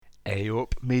A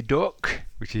up me duck,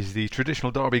 which is the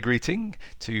traditional Derby greeting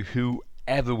to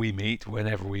whoever we meet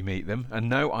whenever we meet them. And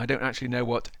no, I don't actually know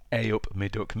what A up me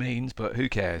duck means, but who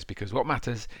cares? Because what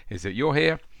matters is that you're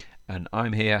here and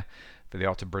I'm here for the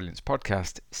Art of Brilliance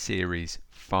podcast series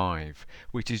 5,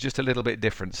 which is just a little bit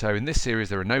different. So in this series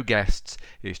there are no guests,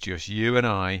 it's just you and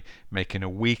I making a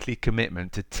weekly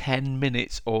commitment to 10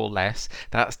 minutes or less.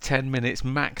 That's 10 minutes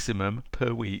maximum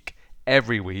per week,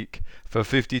 every week for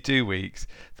 52 weeks,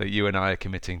 that you and I are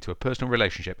committing to a personal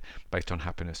relationship based on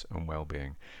happiness and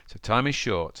well-being. So time is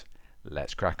short,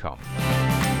 let's crack on.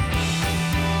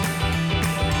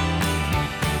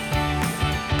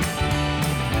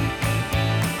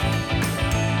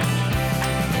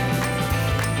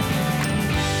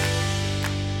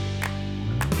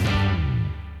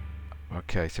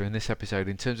 Okay, so in this episode,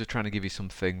 in terms of trying to give you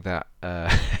something that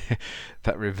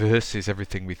that reverses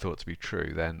everything we thought to be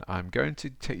true, then I'm going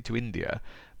to take you to India,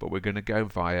 but we're going to go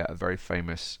via a very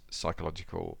famous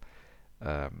psychological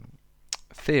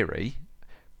theory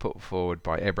put forward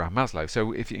by Abraham Maslow.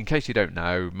 So, in case you don't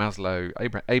know, Abe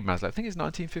Maslow, I think it's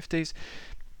 1950s.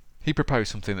 He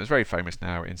proposed something that's very famous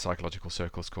now in psychological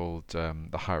circles called the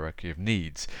hierarchy of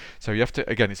needs. So you have to,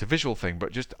 again, it's a visual thing,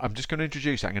 but I'm just going to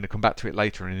introduce it. I'm going to come back to it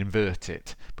later and invert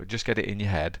it, but just get it in your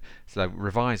head. So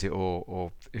revise it,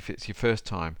 or if it's your first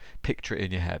time, picture it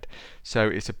in your head. So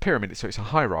it's a pyramid, so it's a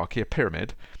hierarchy, a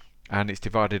pyramid, and it's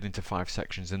divided into 5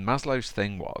 sections. And Maslow's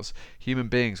thing was human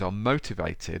beings are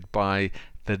motivated by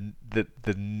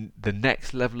the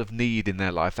next level of need in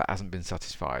their life that hasn't been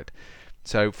satisfied.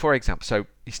 So, for example, so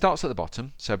he starts at the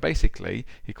bottom. So basically,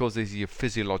 he calls these your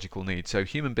physiological needs. So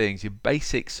human beings, your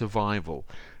basic survival.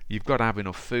 You've got to have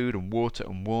enough food and water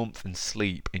and warmth and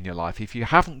sleep in your life. If you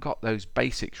haven't got those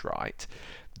basics right,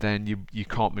 then you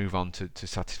can't move on to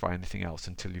satisfy anything else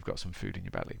until you've got some food in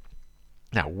your belly.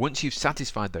 Now, once you've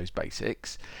satisfied those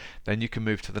basics, then you can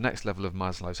move to the next level of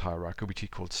Maslow's hierarchy, which he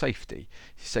called safety.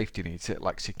 Safety needs,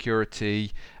 like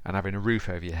security and having a roof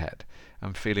over your head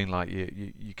and feeling like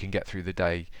you can get through the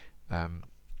day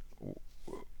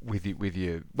with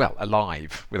you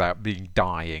alive without being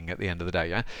dying at the end of the day.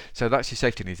 Yeah. So that's your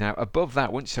safety needs. Now, above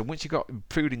that, once you've got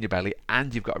food in your belly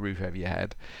and you've got a roof over your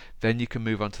head, then you can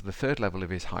move on to the third level of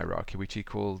his hierarchy, which he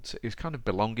called, it was kind of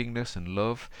belongingness and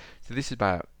love. So this is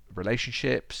about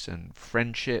relationships and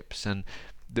friendships and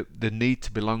the need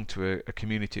to belong to a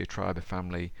community, a tribe, a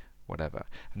family, whatever.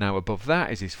 Now above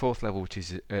that is his fourth level, which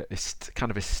is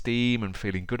kind of esteem and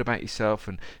feeling good about yourself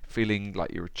and feeling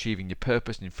like you're achieving your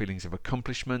purpose and feelings of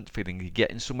accomplishment, feeling you're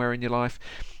getting somewhere in your life.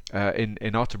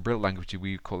 In Art of Brilliant language,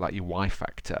 we call that your why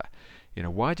factor. You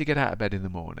know, why do you get out of bed in the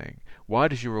morning? Why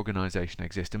does your organisation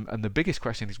exist? And the biggest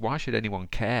question is, why should anyone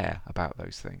care about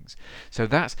those things? So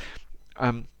that's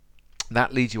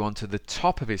that leads you on to the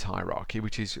top of his hierarchy,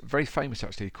 which is very famous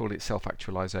actually. He called it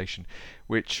self-actualization,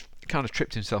 which kind of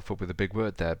tripped himself up with a big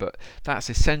word there, but that's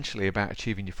essentially about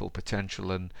achieving your full potential.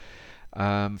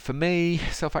 And for me,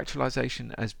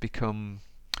 self-actualization has become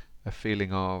a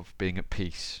feeling of being at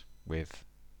peace with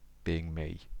being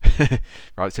me.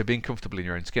 Right, so being comfortable in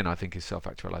your own skin, I think, is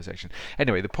self-actualization.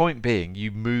 Anyway, the point being,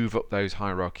 you move up those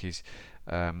hierarchies,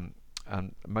 and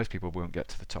most people won't get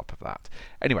to the top of that.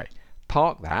 Anyway,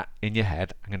 park that in your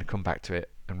head. I'm going to come back to it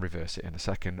and reverse it in a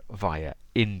second via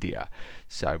India.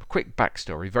 So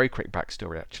very quick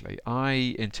backstory actually.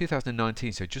 In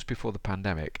 2019, so just before the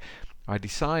pandemic, I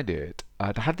decided,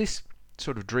 I'd had this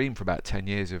sort of dream for about 10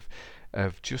 years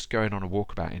of just going on a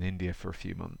walkabout in India for a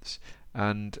few months.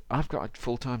 And I've got a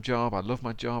full-time job, I love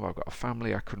my job, I've got a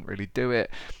family, I couldn't really do it.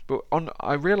 But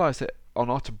I realised that on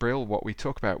Art of Brill, what we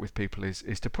talk about with people is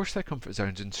to push their comfort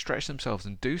zones and stretch themselves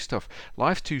and do stuff.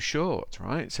 Life's too short,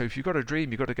 right? So if you've got a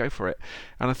dream, you've got to go for it.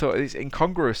 And I thought it's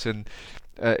incongruous and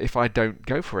if I don't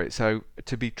go for it. So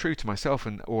to be true to myself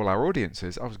and all our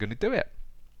audiences, I was going to do it.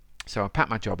 So I packed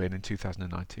my job in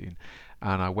 2019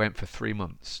 and I went for 3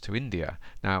 months to India.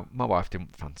 Now, my wife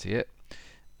didn't fancy it.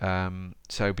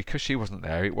 So because she wasn't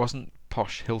there, it wasn't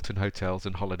posh Hilton hotels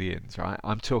and holiday inns, right?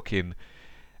 I'm talking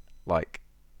like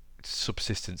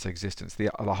subsistence existence.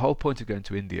 The whole point of going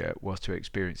to India was to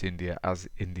experience India as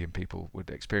Indian people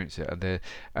would experience it,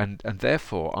 and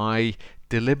therefore I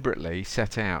deliberately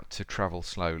set out to travel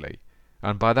slowly.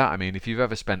 And by that I mean, if you've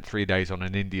ever spent 3 days on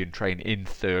an Indian train in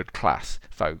third class,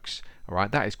 folks, all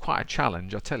right, that is quite a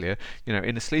challenge, I tell you. You know,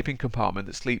 in a sleeping compartment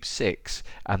that sleeps 6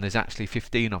 and there's actually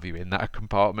 15 of you in that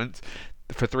compartment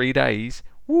for 3 days,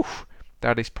 woof,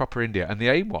 that is proper India. And the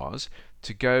aim was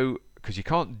to go, because you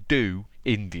can't do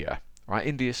India, Right,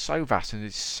 India is so vast and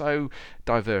it's so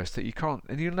diverse that you can't,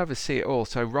 and you'll never see it all.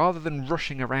 So rather than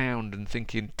rushing around and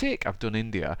thinking, tick, I've done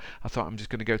India, I thought I'm just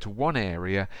going to go to one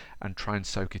area and try and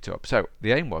soak it up. So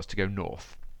the aim was to go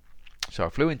north. So I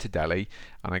flew into Delhi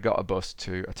and I got a bus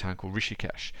to a town called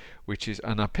Rishikesh,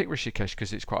 and I picked Rishikesh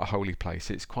because it's quite a holy place.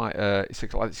 It's like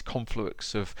this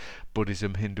confluence of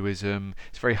Buddhism, Hinduism.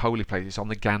 It's a very holy place. It's on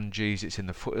the Ganges. It's in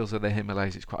the foothills of the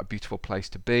Himalayas. It's quite a beautiful place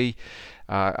to be.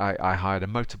 I hired a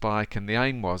motorbike, and the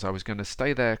aim was I was going to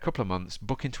stay there a couple of months,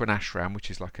 book into an ashram, which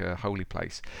is like a holy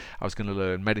place. I was going to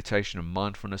learn meditation and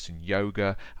mindfulness and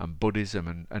yoga and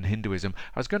Buddhism and Hinduism.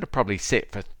 I was going to probably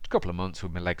sit for a couple of months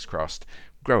with my legs crossed,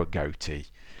 grow a goatee,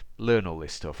 learn all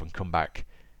this stuff, and come back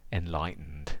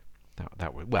enlightened.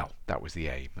 That was the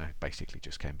aim. I basically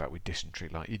just came back with dysentery,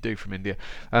 like you do from India.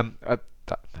 That's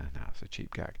a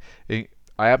cheap gag.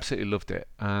 I absolutely loved it,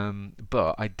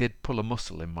 but I did pull a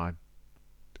muscle in my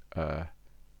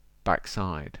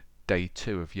backside day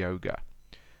 2 of yoga.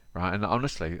 Right, and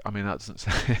honestly, I mean, that doesn't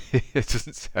sound, it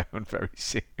doesn't sound very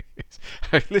serious.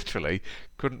 I literally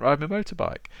couldn't ride my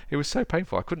motorbike. It was so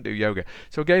painful. I couldn't do yoga.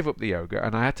 So I gave up the yoga,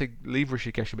 and I had to leave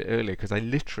Rishikesh a bit earlier because I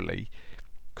literally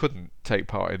couldn't take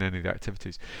part in any of the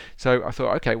activities. So I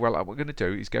thought, okay, well, what we're going to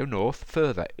do is go north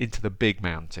further into the big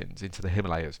mountains, into the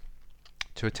Himalayas,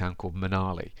 to a town called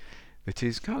Manali. That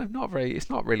is kind of it's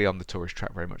not really on the tourist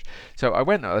track very much. So I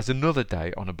went, there's another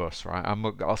day on a bus, right?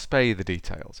 I'll spare you the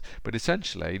details. But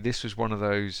essentially, this was one of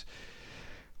those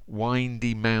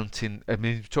windy mountain, I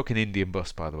mean, we're talking Indian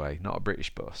bus, by the way, not a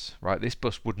British bus, right? This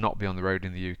bus would not be on the road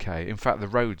in the UK. In fact, the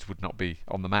roads would not be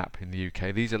on the map in the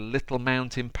UK. These are little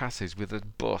mountain passes with a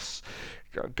bus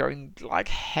going like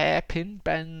hairpin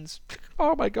bends.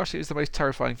 Oh my gosh, it was the most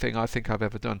terrifying thing I think I've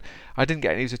ever done. I didn't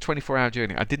get it was a 24-hour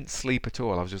journey. I didn't sleep at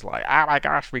all. I was just like, oh my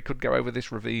gosh, we could go over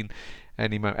this ravine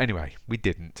any moment. Anyway, we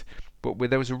didn't, but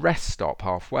there was a rest stop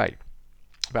halfway,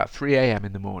 about 3 a.m.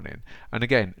 in the morning, and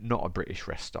again, not a British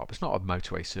rest stop. It's not a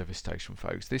motorway service station,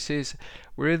 folks.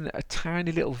 We're in a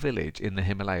tiny little village in the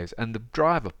Himalayas, and the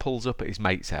driver pulls up at his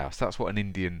mate's house. That's what an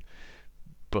Indian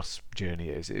bus journey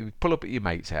is. You pull up at your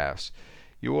mate's house,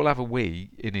 you all have a wee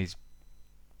in his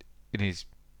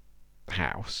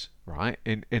house, right?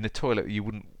 In a toilet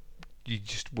you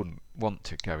just wouldn't want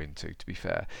to go into. To be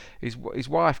fair, his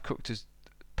wife cooked us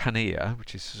paneer,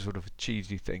 which is sort of a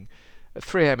cheesy thing, at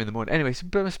 3 a.m. in the morning. Anyway, it's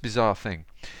the most bizarre thing.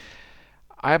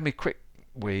 I had my quick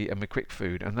wee and my quick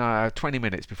food, and now 20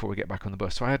 minutes before we get back on the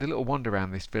bus. So I had a little wander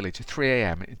around this village at 3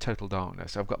 a.m. in total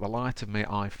darkness. I've got the light of my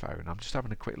iPhone. I'm just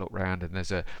having a quick look round, and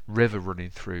there's a river running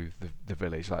through the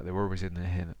village, like there always in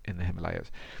the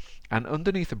Himalayas. And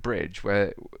underneath a bridge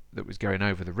that was going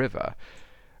over the river,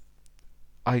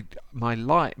 my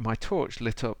torch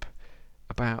lit up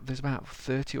there's about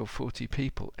 30 or 40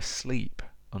 people asleep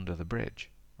under the bridge.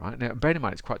 Right now, bear in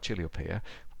mind it's quite chilly up here,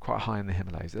 quite high in the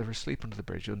Himalayas. They're asleep under the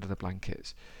bridge, under the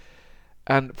blankets.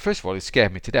 And first of all, it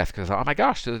scared me to death because I thought, oh my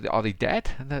gosh, are they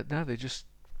dead? And no, they're just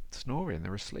snoring.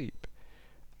 They're asleep.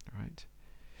 Right?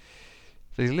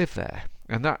 They live there,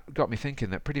 and that got me thinking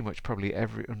that pretty much probably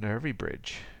under every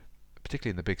bridge,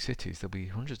 particularly in the big cities, there'll be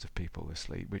hundreds of people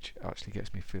asleep, which actually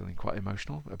gets me feeling quite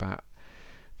emotional about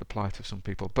the plight of some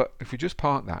people. But if we just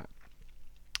park that,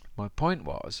 my point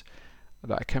was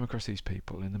that I came across these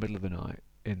people in the middle of the night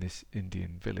in this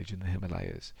Indian village in the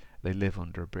Himalayas. They live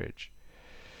under a bridge.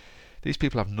 These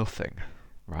people have nothing,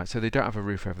 right? So they don't have a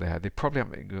roof over their head. They probably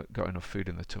haven't got enough food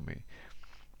in the tummy.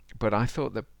 But I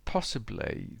thought that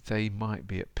possibly they might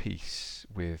be at peace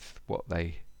with what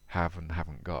they have and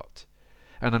haven't got.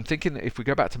 And I'm thinking that if we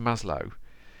go back to Maslow,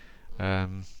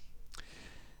 and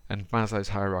Maslow's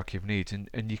hierarchy of needs,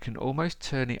 and you can almost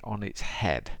turn it on its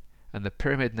head, and the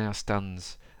pyramid now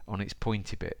stands on its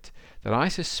pointy bit, that I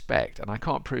suspect, and I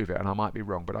can't prove it and I might be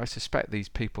wrong, but I suspect these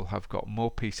people have got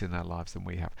more peace in their lives than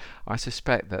we have. I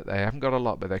suspect that they haven't got a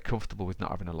lot, but they're comfortable with not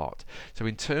having a lot. So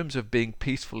in terms of being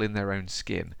peaceful in their own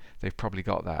skin, they've probably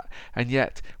got that. And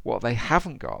yet, what they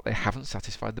haven't got, they haven't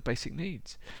satisfied the basic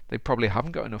needs. They probably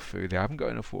haven't got enough food, they haven't got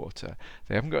enough water,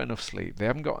 they haven't got enough sleep, they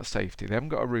haven't got safety, they haven't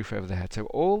got a roof over their head. So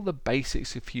all the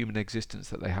basics of human existence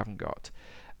that they haven't got,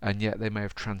 and yet they may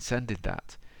have transcended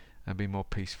that and be more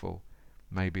peaceful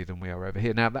maybe than we are over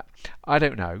here. Now that I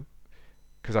don't know,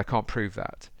 because I can't prove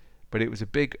that, but it was a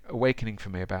big awakening for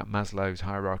me about Maslow's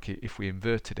hierarchy. If we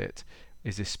inverted it,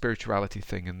 is this spirituality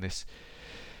thing and this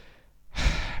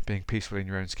being peaceful in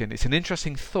your own skin. It's an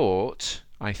interesting thought,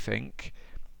 I think.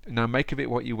 Now make of it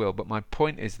what you will, but my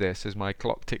point is this, as my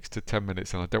clock ticks to 10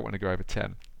 minutes and I don't want to go over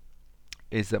 10,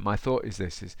 is that my thought is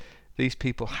this, is these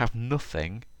people have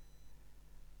nothing,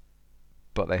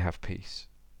 but they have peace.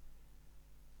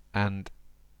 And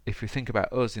if you think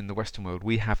about us in the Western world,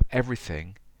 we have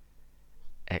everything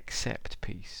except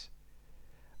peace.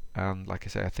 And like I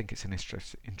say, I think it's an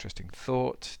interesting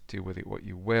thought. Do with it what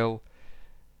you will.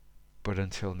 But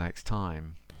until next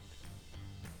time,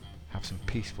 have some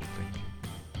peaceful thinking.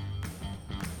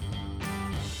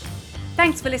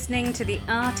 Thanks for listening to the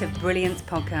Art of Brilliance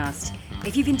podcast.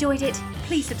 If you've enjoyed it,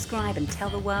 please subscribe and tell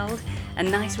the world. A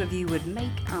nice review would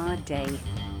make our day.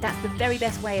 That's the very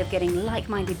best way of getting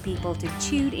like-minded people to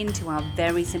tune into our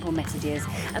very simple messages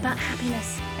about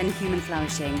happiness and human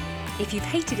flourishing. If you've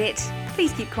hated it,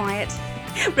 please keep quiet.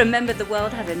 Remember, the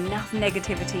world has enough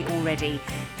negativity already,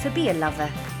 so be a lover,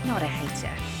 not a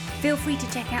hater. Feel free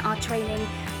to check out our training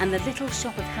and the little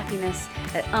shop of happiness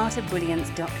at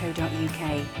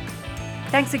artofbrilliance.co.uk.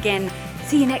 Thanks again.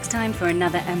 See you next time for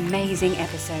another amazing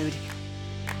episode.